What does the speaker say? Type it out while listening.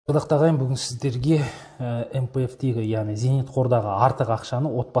Қадақтағайын, бүгін сіздерге МПФ-тегі, яғни зейнетқордағы артық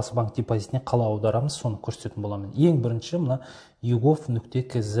ақшаны отбасы банк депозитіне қалай аударамыз, соны көрсететін боламын. Ең бірінші мына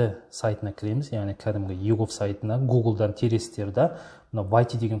egov.kz сайтына кіреміз, яғни кәдімгі egov сайтына Google'дан терестерді, мына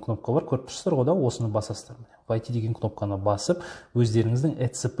войти деген кнопка бар, көріп тұрсыздар ғой да, осыны басасыздар. Войти деген кнопканы басып, өздеріңіздің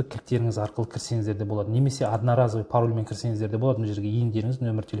ECP кілттеріңіз арқылы кірсеңіздер де болады, немесе одноразовый парольмен кірсеңіздер де болады. Мына жерге ендеріңіз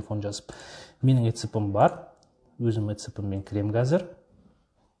нөмір телефон жазып. Менің ECP-ім бар, өзім ECP-мен кірем қазір.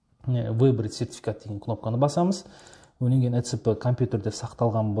 Выбрать сертификат деген кнопканы басамыз. Өнен кейін ECP компьютерде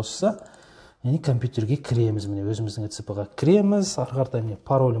сақталған болса, яғни компьютерге кіреміз. Міне өзіміздің ECP-ға кіреміз. Ары қаратай міне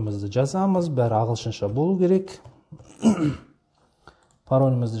паролімізді жазамыз. Бәрі ағылшынша болу керек.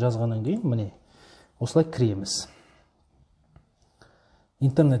 Паролімізді жазғаннан кейін міне осылай кіреміз.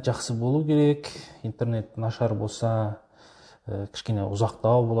 Интернет жақсы болу керек. Интернет нашар болса, кішкене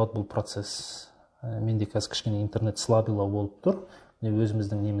ұзақтау болады бұл процесс. Менде қазір кішкене интернет слабилау болып тұр.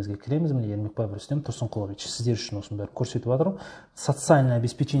 Өзіміздің немізге кіреміз. Міне Ермекбаев Рүстем Тұрсынқұлович, сіздер үшін осыны бәрі көрсетіп жатырмын. Социальное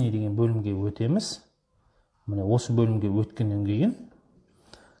обеспечение деген бөлімге өтеміз. Міне осы бөлімге өткеннен кейін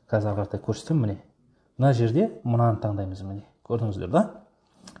қазір ары қаратай көрсетемін. Міне мына жерде мынаны таңдаймыз. Міне көрдіңіздер да?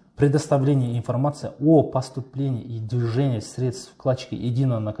 Предоставление информации о поступлении и движении средств вкладчики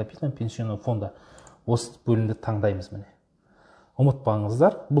единого накопительного пенсионного фонда. Осы бөлімді таңдаймыз. Міне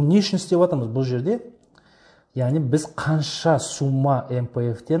ұмытпаңыздар. Бұл не үшін істеп жатырмыз бұл жерде? Яғни біз қанша сумма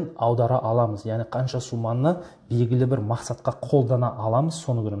МПФ-тен аудара аламыз, яғни қанша сумманы белгілі бір мақсатқа қолдана аламыз,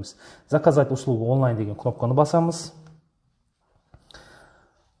 соны көреміз. Заказать услугу онлайн деген кнопканы басамыз.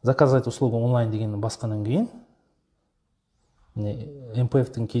 Заказать услугу онлайн дегенді басқаннан кейін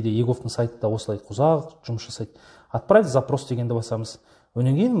МПФ-тің кейде egov-тың сайтында осылай ұзақ жұмыс жасайды. Отправить запрос дегенді басамыз.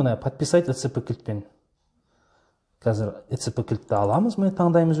 Өнен кейін мына подписать ECP кілтпен. Қазір ECP кілтті аламыз, міне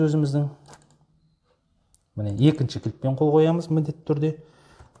таңдаймыз өзіміздің. Міне екінші кілтпен қол қоямыз міндетті түрде.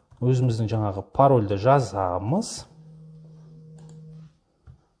 Өзіміздің жаңағы парольді жазамыз.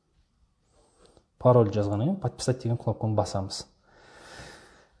 Пароль жазғаннан кейін подписать деген кнопканы басамыз.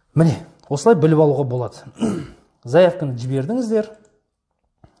 Міне осылай біліп алуға болады. Заявканы жібердіңіздер.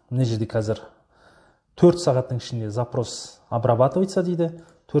 Мына жерде қазір 4 сағаттың ішінде запрос обрабатывается дейді.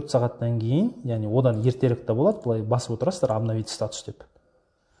 4 сағаттан кейін, яғни одан ертерек те болады, былай басып отырасыздар, обновить статус деп.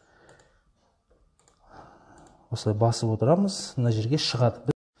 Осылай басып отырамыз, мына жерге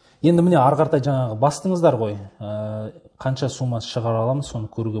шығады. Енді міне ары қаратай жаңағы бастыңыздар ғой, қанша сумма шығара аламыз,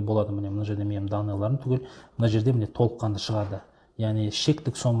 соны көруге болады. Міне мына жерде менің данныйларым түгел, мына жерде міне толыққанды шығады. Яғни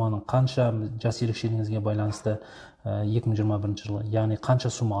шектік соманың қанша жас ерекшелігіңізге байланысты 2021 жылы, яғни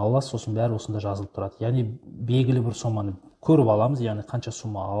қанша сумма аласыз, сосын бәрі осында жазылып тұрады. Яғни белгілі бір соманы көріп аламыз, яғни қанша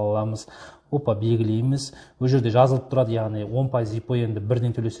сумма аламыз, опа белгілейміз. Ол жерде жазылып тұрады, яғни 10% ИПНді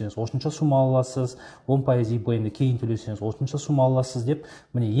бірден төлесеңіз осынша сумма аласыз, 10% ИПНді кейін төлесеңіз осынша сумма аласыз деп,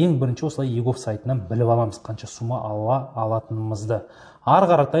 міне ең бірінші осылай egov сайтынан біліп аламыз қанша сумма ала алатынымызды.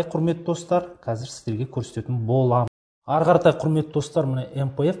 Ары қаратай құрметті достар, қазір сіздерге көрсететін боламын. Ары қаратай құрметті достар, міне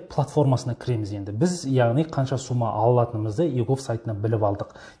МПФ платформасына кіреміз енді. Біз яғни қанша сумма алатынымызды egov сайтынан біліп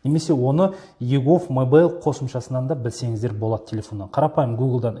алдық. Немесе оны egov мобайл қосымшасынан да білсеңіздер болады телефоннан. Қарапайым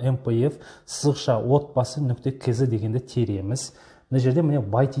Google'дан МПФ отбасы.kz дегенді тереміз. Мына жерде міне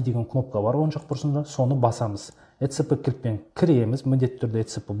войти деген кнопка бар, оң жақ бұрышында, соны басамыз. ECP кілтпен кіреміз, міндетті түрде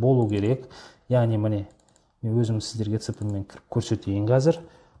ECP болу керек. Яғни міне мен өзім сіздерге ECP-мен кіріп көрсетейін қазір.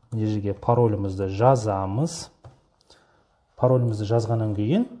 Мына жерге паролімізді жазамыз. Паролімізді жазғаннан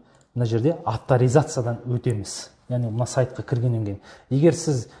кейін мына жерде авторизациядан өтеміз. Яғни мына сайтқа кіргеннен кейін. Егер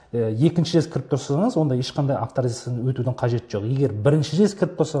сіз екінші рет кіріп тұрсаңыз, онда ешқандай авторизациядан өтудің қажеті жоқ. Егер бірінші рет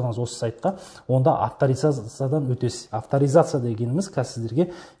кіріп тұрсаңыз осы сайтқа, онда авторизациядан өтесіз. Авторизация дегеніміз қазір сіздерге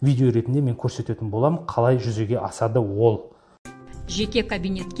видео ретінде мен көрсететін боламын, қалай жүзеге асады ол. Жеке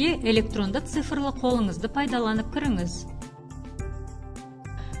кабинетке электронды цифрлы қолыңызды пайдаланып кіріңіз.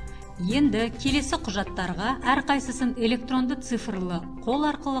 Енді келесі құжаттарға әрқайсысын электронды цифрлы қол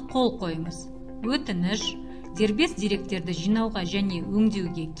арқылы қол қойыңыз. Өтініш, дербес деректерді жинауға және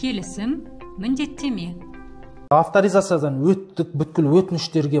өңдеуге келісім, міндеттеме. Авторизациядан өттік, бүткіл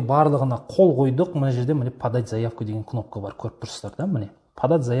өтініштерге барлығына қол қойдық. Мына жерде міне подать заявку деген кнопка бар, көріп тұрсыздар да, міне.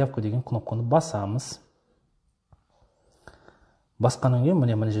 Подать заявку деген кнопканы басамыз. Басқаннан кейін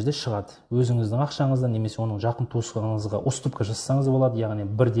мына жерде шығады. Өзіңіздің ақшаңыздан немесе оның жақын туысқаныңызға уступка жасасаңыз болады, яғни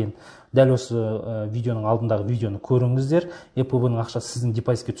бірден дәл осы видеоның алдындағы видеоны көріңіздер. ЕПБ-ның ақшасы сіздің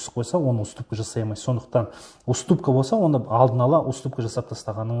депозитке түсіп қойса, оны уступка жасай алмайсыз. Сондықтан уступка болса, оны алдын ала уступка жасап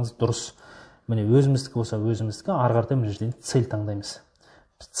тастағаныңыз дұрыс. Міне өзіміздікі болса, өзіміздікі, ары қаратай мына жерден цель таңдаймыз.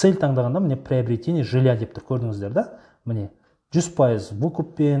 Цель таңдағанда міне приобретение жилья деп тұр, көрдіңіздер да? Міне 100%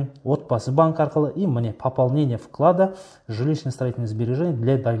 выкуппен, отбасы банк арқылы и міне пополнение вклада жилищно-строительных сбережений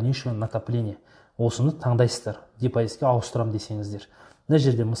для дальнейшего накопления. Осыны таңдайсыздар, депозитке ауыстырам десеңіздер. Мына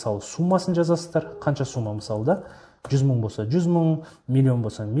жерде мысалы суммасын жазасыздар, қанша сумма мысалы да 100 мың болса 100 мың, миллион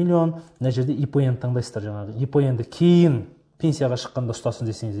болса миллион. Мына жерде ИПН таңдайсыздар, жаңағы ИПНді кейін пенсияға шыққанда ұстасын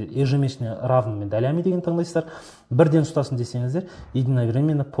десеңіздер, ежемесячно равными долями деген таңдайсыздар. Бірден ұстасын десеңіздер,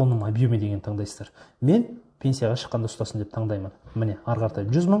 единовременно полном объеме деген таңдайсыздар. Мен пенсияға шыққанда ұстасын деп таңдаймын. Міне, ары қаратай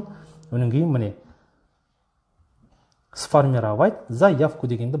 100 мың, өнен кейін міне сформировать заявку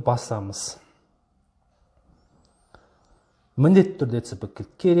дегенді басамыз. Міндетті түрде ЭЦП кілт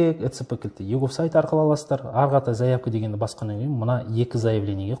керек, ЭЦП кілтті егов сайт арқылы аласыздар. Ары қаратай заявка дегенді басқаннан кейін мына екі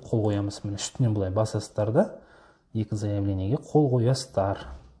заявлениеге қол қоямыз. Міне үстінен былай басасыздар да, екі заявлениеге қол қоясыздар.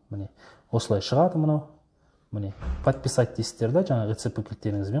 Міне осылай шығады мынау. Міне подписать дейсіздер да, жаңағы ЭЦП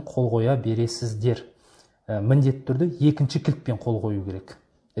кілттеріңізбен қол қоя бересіздер. Міндетті түрде екінші кілтпен қол қою керек.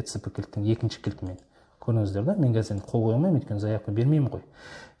 ЭЦП кілттің екінші кілтімен. Көріңіздер да, мен қазір қол қоя алмаймын, өйткені заявка бермеймін ғой.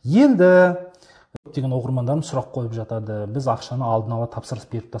 Енді көптеген оқырмандарым сұрақ қойып жатады. Біз ақшаны алдын ала тапсырыс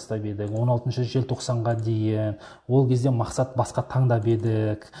беріп тастап едік. 16 желтоқсанға дейін. Ол кезде мақсат басқа таңдап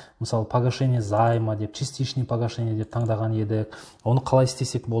едік. Мысалы, погашение займа деп, частичный погашение деп таңдаған едік. Оны қалай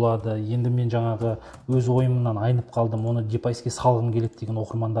істесек болады? Енді мен жаңағы өз ойымнан айнып қалдым. Оны депозитке салғым келеді деген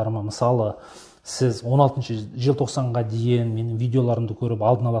оқырмандарыма, мысалы, сіз 16 желтоқсанға дейін менің видеоларымды көріп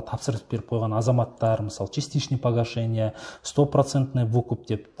алдын ала тапсырыс беріп қойған азаматтар, мысалы частичный погашение, 100% выкуп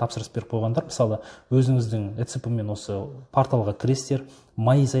деп тапсырыс беріп қойғандар, мысалы өзіңіздің ЭЦП-мен осы порталға кіресіздер,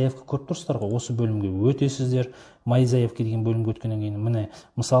 мои заявка көріп тұрсыздар ғой, осы бөлімге өтесіздер. Мои заявки деген бөлімге өткеннен кейін міне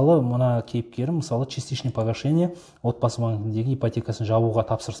мысалы мына кейіпкерім мысалы частичный погашение отбасы банкіндегі ипотекасын жабуға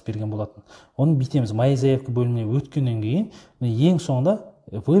тапсырыс берген болатын. Оны бүйтеміз, мои заявка бөліміне өткеннен кейін ең соңында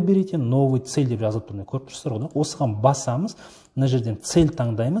выберите новый цель деп жазылып тұр. Көріп тұрсыздар ғой, осыған басамыз, мына жерден цель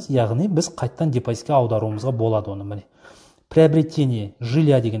таңдаймыз, яғни біз қайттан депозитке аударуымызға болады оны. Міне приобретение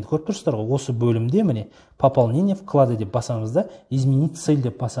жилья дегенді көріп тұрсыздар ғой, осы бөлімде міне пополнение вклада деп басамыз да, изменить цель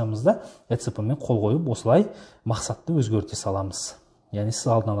деп басамыз да, ЭЦП-мен қол қойып осылай мақсатты өзгерте саламыз. Яғни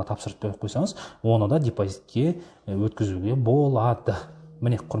сіз алдын ала тапсырып беріп қойсаңыз, оны да депозитке өткізуге болады.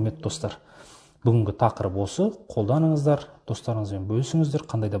 Міне құрметті достар, бүгінгі тақырып осы. Қолданыңыздар, достарыңызбен бөлісіңіздер.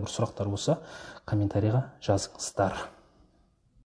 Қандай да бір сұрақтар болса, комментарийға жазыңыздар.